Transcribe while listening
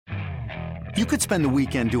You could spend the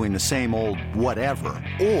weekend doing the same old whatever,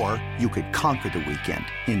 or you could conquer the weekend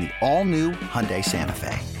in the all-new Hyundai Santa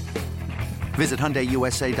Fe. Visit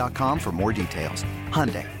HyundaiUSA.com for more details.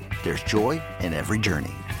 Hyundai, there's joy in every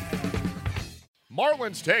journey.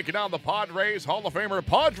 Marlins taking on the Padres. Hall of Famer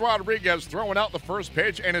Pudge Rodriguez throwing out the first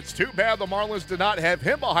pitch, and it's too bad the Marlins did not have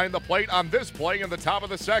him behind the plate on this play in the top of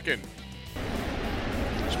the second.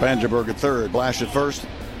 Spangenberg at third, Blash at first.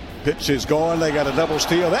 Pitch is going. They got a double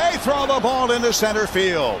steal. They throw the ball into center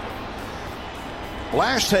field.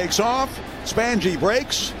 Blash takes off. Spangy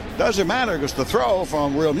breaks. Doesn't matter because the throw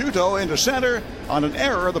from Real Muto into center on an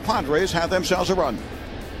error. The Padres have themselves a run.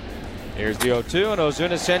 Here's the 0-2, and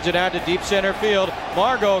Ozuna sends it out to deep center field.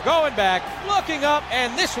 Margot going back, looking up,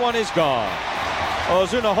 and this one is gone.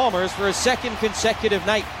 Ozuna homers for his second consecutive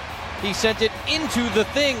night. He sent it into the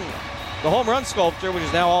thing, the home run sculpture, which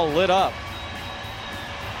is now all lit up.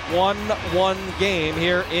 1-1 game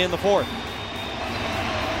here in the fourth.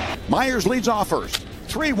 Myers leads off first.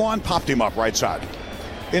 3-1, popped him up right side.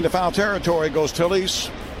 Into foul territory goes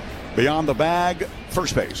Tillies. Beyond the bag,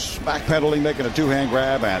 first base. Backpedaling, making a two-hand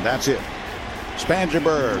grab, and that's it.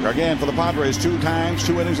 Spangenberg, again for the Padres 2 times,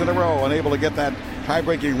 2 innings in a row, unable to get that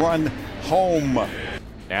tie-breaking run home.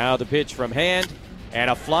 Now the pitch from Hand, and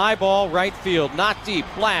a fly ball right field, not deep.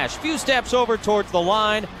 Blash, few steps over towards the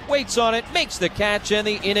line, waits on it, makes the catch, and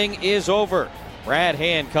the inning is over. Brad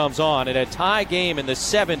Hand comes on in a tie game in the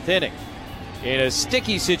 7th inning. In a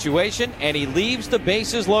sticky situation, and he leaves the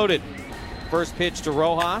bases loaded. First pitch to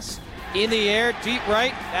Rojas, in the air, deep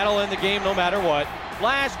right, that'll end the game no matter what.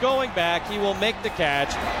 Blash going back, he will make the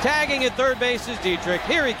catch. Tagging at third base is Dietrich.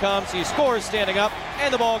 Here he comes, he scores standing up,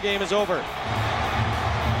 and the ball game is over.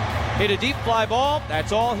 Hit a deep fly ball,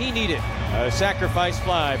 that's all he needed. A sacrifice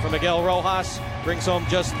fly from Miguel Rojas brings home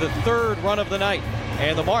just the 3rd run of the night.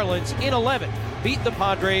 And the Marlins, in 11, beat the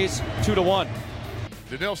Padres 2-1.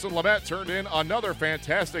 Dinelson Lamet turned in another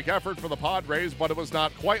fantastic effort for the Padres, but it was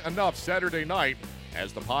not quite enough Saturday night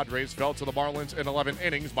as the Padres fell to the Marlins in 11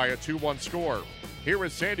 innings by a 2-1 score. Here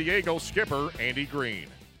is San Diego skipper Andy Green.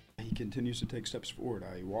 He continues to take steps forward.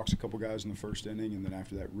 He walks a couple guys in the first inning, and then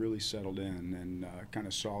after that really settled in and kind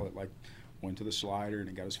of saw it, like went to the slider and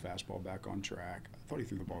it got his fastball back on track. I thought he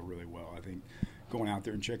threw the ball really well. I think going out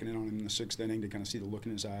there and checking in on him in the 6th inning to kind of see the look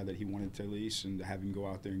in his eye that he wanted to release and to have him go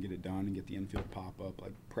out there and get it done and get the infield pop up.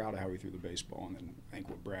 Like, proud of how he threw the baseball. And then I think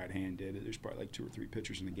what Brad Hand did, there's probably like 2 or 3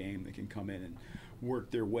 pitchers in the game that can come in and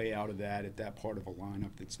work their way out of that at that part of a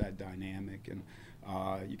lineup that's that dynamic. And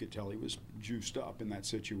you could tell he was juiced up in that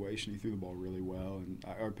situation. He threw the ball really well, and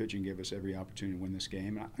our pitching gave us every opportunity to win this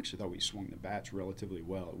game. And I actually thought we swung the bats relatively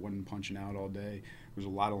well. It wasn't punching out all day. There was a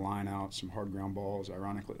lot of line outs, some hard ground balls.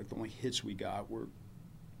 Ironically, like the only hits we got were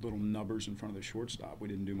little nubbers in front of the shortstop. We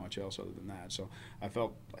didn't do much else other than that. So I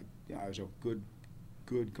felt like it was a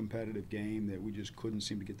good competitive game that we just couldn't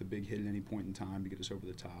seem to get the big hit at any point in time to get us over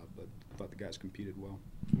the top. But I thought the guys competed well.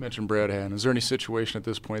 You mentioned Brad Hand. Is there any situation at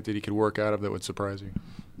this point that he could work out of that would surprise you?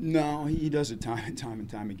 No, he does it time and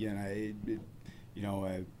time again.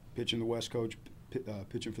 Pitching the West Coast,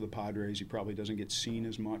 pitching for the Padres, he probably doesn't get seen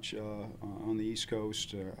as much on the East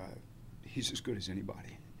Coast. He's as good as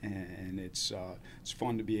anybody. And it's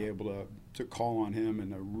fun to be able to call on him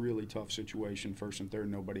in a really tough situation, 1st and 3rd,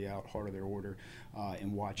 nobody out, heart of their order,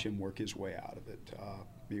 and watch him work his way out of it.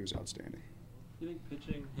 He was outstanding. Do you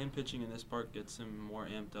think him pitching in this park gets him more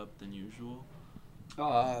amped up than usual?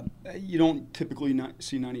 You don't typically not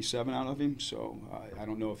see 97 out of him, so I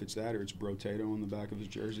don't know if it's that or it's Brotato on the back of his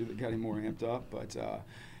jersey that got him more amped up. But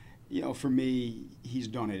for me, he's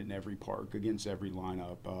done it in every park against every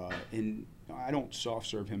lineup, and I don't soft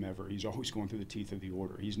serve him ever. He's always going through the teeth of the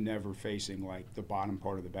order. He's never facing like the bottom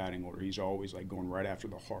part of the batting order. He's always like going right after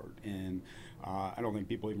the heart. And I don't think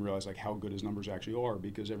people even realize like how good his numbers actually are,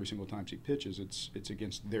 because every single time he pitches, it's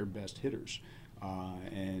against their best hitters.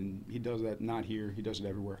 And he does that not here. He does it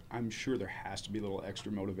everywhere. I'm sure there has to be a little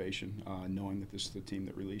extra motivation, knowing that this is the team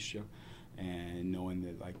that released you, and knowing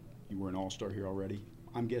that like you were an all-star here already.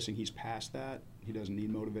 I'm guessing he's past that. He doesn't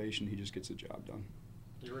need motivation. He just gets the job done.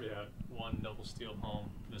 You already had 1 double steal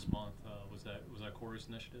home this month. Was that Corey's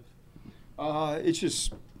initiative? It's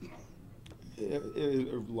just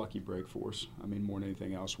a lucky break for us. I mean, more than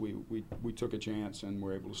anything else, we took a chance and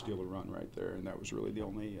were able to steal a run right there, and that was really the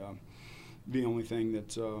only thing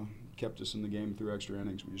that kept us in the game through extra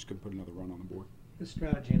innings. We just couldn't put another run on the board. The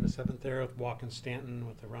strategy in the 7th there with walking Stanton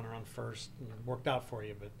with the runner on first worked out for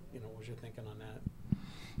you, but what was your thinking on that?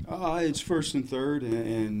 It's first and third,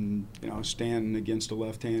 and Stanton against the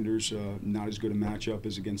left-handers, not as good a matchup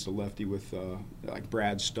as against a lefty with like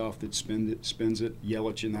Brad Stuff that spins it.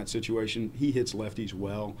 Yelich in that situation, he hits lefties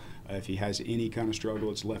well. If he has any kind of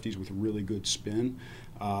struggle, it's lefties with really good spin.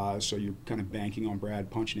 So you're kind of banking on Brad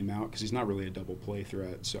punching him out because he's not really a double play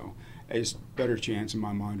threat. So it's better chance in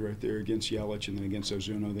my mind right there against Yelich and then against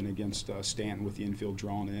Ozuna than against Stanton with the infield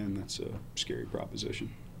drawn in. That's a scary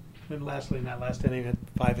proposition. And lastly, in that last inning, had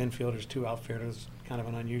 5 infielders, 2 outfielders, kind of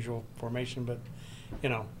an unusual formation, but,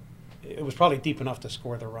 it was probably deep enough to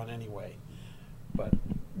score the run anyway. But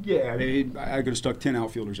yeah, I could have stuck 10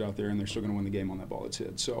 outfielders out there, and they're still going to win the game on that ball that's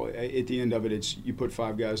hit. So at the end of it, it's you put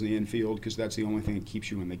 5 guys in the infield because that's the only thing that keeps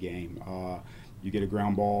you in the game. You get a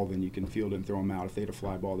ground ball, then you can field it and throw them out. If they had a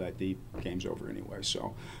fly ball that deep, game's over anyway.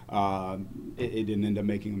 So it didn't end up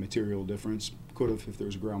making a material difference. Could have if there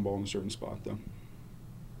was a ground ball in a certain spot, though.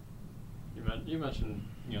 You mentioned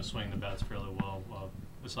swinging the bats fairly well.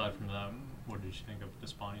 Aside from that, what did you think of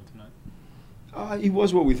Despani tonight? He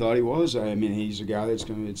was what we thought he was. I mean, he's a guy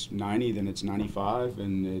it's 90, then it's 95,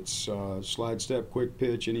 and it's slide step, quick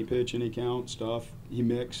pitch, any count stuff. He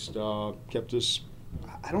mixed, kept us.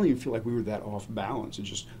 I don't even feel like we were that off balance. It's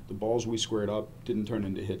just the balls we squared up didn't turn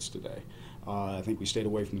into hits today. I think we stayed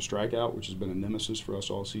away from the strikeout, which has been a nemesis for us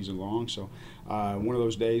all season long. So one of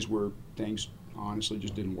those days where things honestly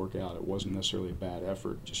just didn't work out. It wasn't necessarily a bad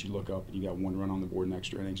effort. Just you look up and you got 1 run on the board in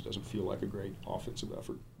extra innings. Doesn't feel like a great offensive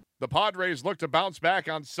effort. The Padres look to bounce back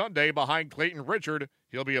on Sunday behind Clayton Richard.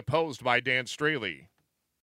 He'll be opposed by Dan Straley.